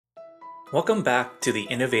Welcome back to the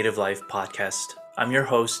Innovative Life podcast. I'm your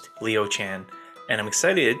host, Leo Chan, and I'm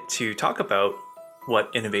excited to talk about what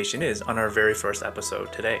innovation is on our very first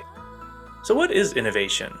episode today. So, what is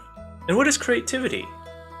innovation? And what is creativity?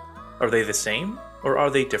 Are they the same or are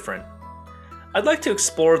they different? I'd like to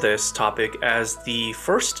explore this topic as the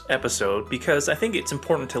first episode because I think it's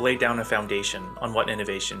important to lay down a foundation on what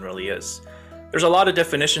innovation really is. There's a lot of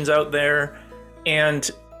definitions out there, and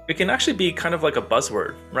it can actually be kind of like a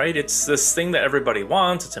buzzword, right? It's this thing that everybody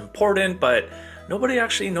wants, it's important, but nobody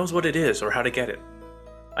actually knows what it is or how to get it.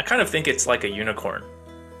 I kind of think it's like a unicorn.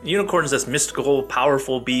 A unicorn is this mystical,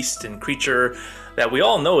 powerful beast and creature that we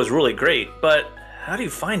all know is really great, but how do you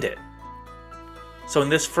find it? So in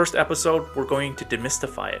this first episode, we're going to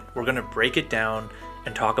demystify it. We're going to break it down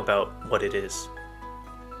and talk about what it is.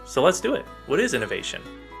 So let's do it. What is innovation?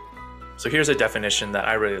 So here's a definition that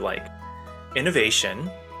I really like. Innovation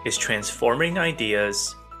is transforming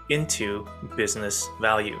ideas into business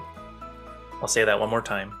value. I'll say that one more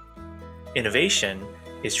time. Innovation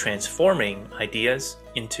is transforming ideas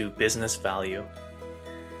into business value.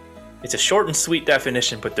 It's a short and sweet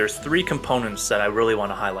definition, but there's three components that I really want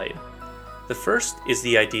to highlight. The first is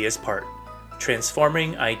the ideas part,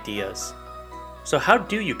 transforming ideas. So how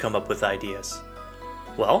do you come up with ideas?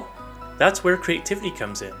 Well, that's where creativity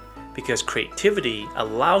comes in, because creativity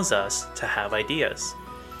allows us to have ideas.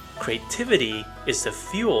 Creativity is the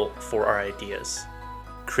fuel for our ideas.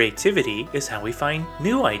 Creativity is how we find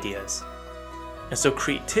new ideas. And so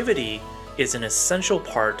creativity is an essential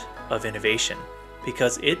part of innovation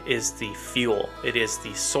because it is the fuel, it is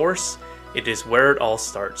the source, it is where it all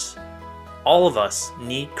starts. All of us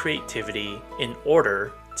need creativity in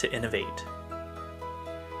order to innovate.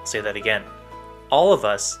 I'll say that again. All of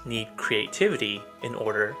us need creativity in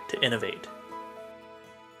order to innovate.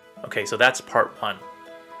 Okay, so that's part one.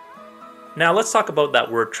 Now let's talk about that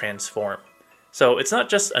word transform. So it's not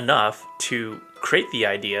just enough to create the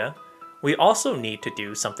idea, we also need to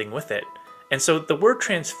do something with it. And so the word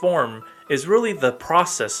transform is really the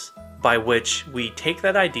process by which we take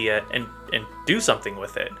that idea and do something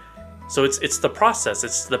with it. So it's the process,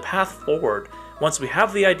 it's the path forward. Once we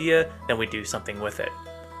have the idea, then we do something with it.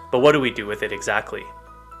 But what do we do with it exactly?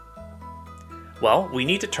 Well, we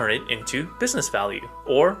need to turn it into business value.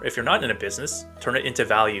 Or if you're not in a business, turn it into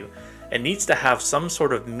value. It needs to have some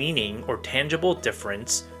sort of meaning or tangible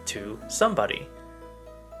difference to somebody.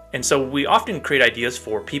 And so we often create ideas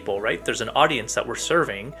for people, right? There's an audience that we're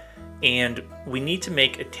serving, and we need to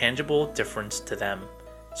make a tangible difference to them.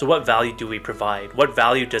 So what value do we provide? What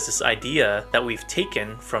value does this idea that we've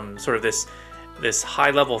taken from sort of this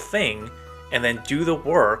high-level thing and then do the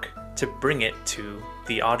work to bring it to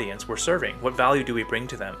the audience we're serving? What value do we bring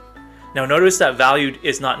to them? Now notice that value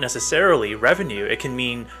is not necessarily revenue. It can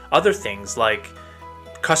mean other things like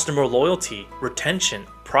customer loyalty, retention,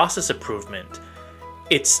 process improvement.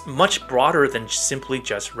 It's much broader than simply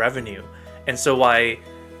just revenue. And so why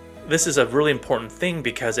this is a really important thing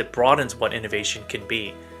because it broadens what innovation can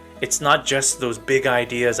be. It's not just those big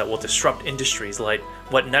ideas that will disrupt industries like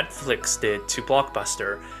what Netflix did to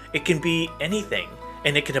Blockbuster. It can be anything,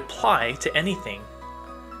 and it can apply to anything.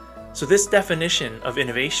 So this definition of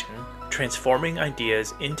innovation, transforming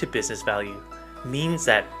ideas into business value, means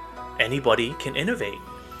that anybody can innovate.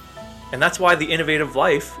 And that's why the innovative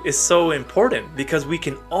life is so important, because we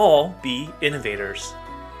can all be innovators.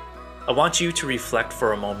 I want you to reflect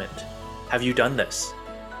for a moment. Have you done this?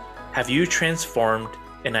 Have you transformed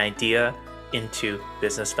an idea into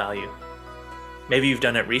business value? Maybe you've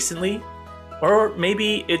done it recently, or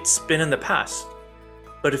maybe it's been in the past.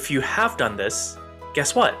 But if you have done this,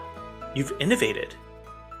 guess what? You've innovated.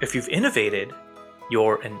 If you've innovated,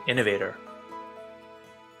 you're an innovator.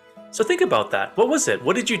 So think about that. What was it?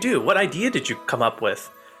 What did you do? What idea did you come up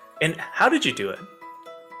with? And how did you do it?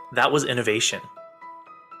 That was innovation.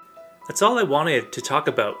 That's all I wanted to talk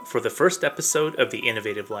about for the first episode of The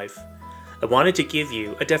Innovative Life. I wanted to give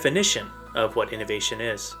you a definition of what innovation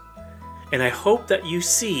is. And I hope that you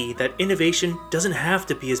see that innovation doesn't have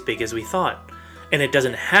to be as big as we thought. And it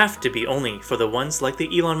doesn't have to be only for the ones like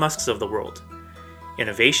the Elon Musks of the world.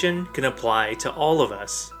 Innovation can apply to all of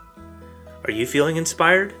us. Are you feeling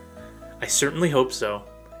inspired? I certainly hope so,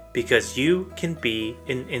 because you can be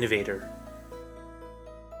an innovator.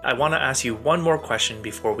 I want to ask you one more question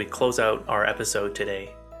before we close out our episode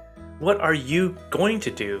today. What are you going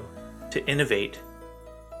to do to innovate?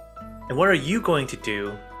 And what are you going to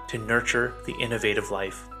do to nurture the innovative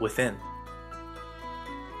life within?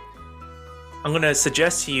 I'm going to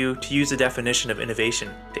suggest to you to use the definition of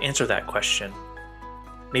innovation to answer that question.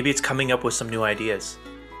 Maybe it's coming up with some new ideas.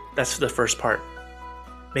 That's the first part.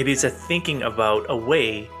 Maybe it's thinking about a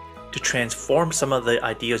way to transform some of the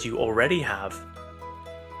ideas you already have,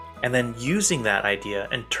 and then using that idea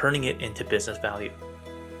and turning it into business value?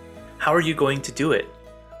 How are you going to do it?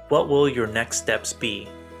 What will your next steps be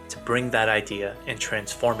to bring that idea and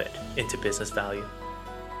transform it into business value?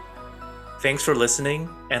 Thanks for listening,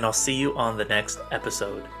 and I'll see you on the next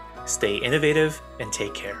episode. Stay innovative and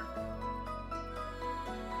take care.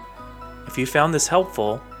 If you found this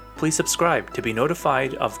helpful, please subscribe to be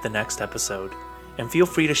notified of the next episode, and feel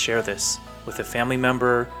free to share this with a family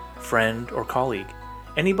member, friend, or colleague,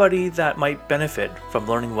 anybody that might benefit from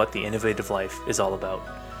learning what the innovative life is all about.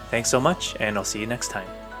 Thanks so much, and I'll see you next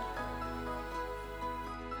time.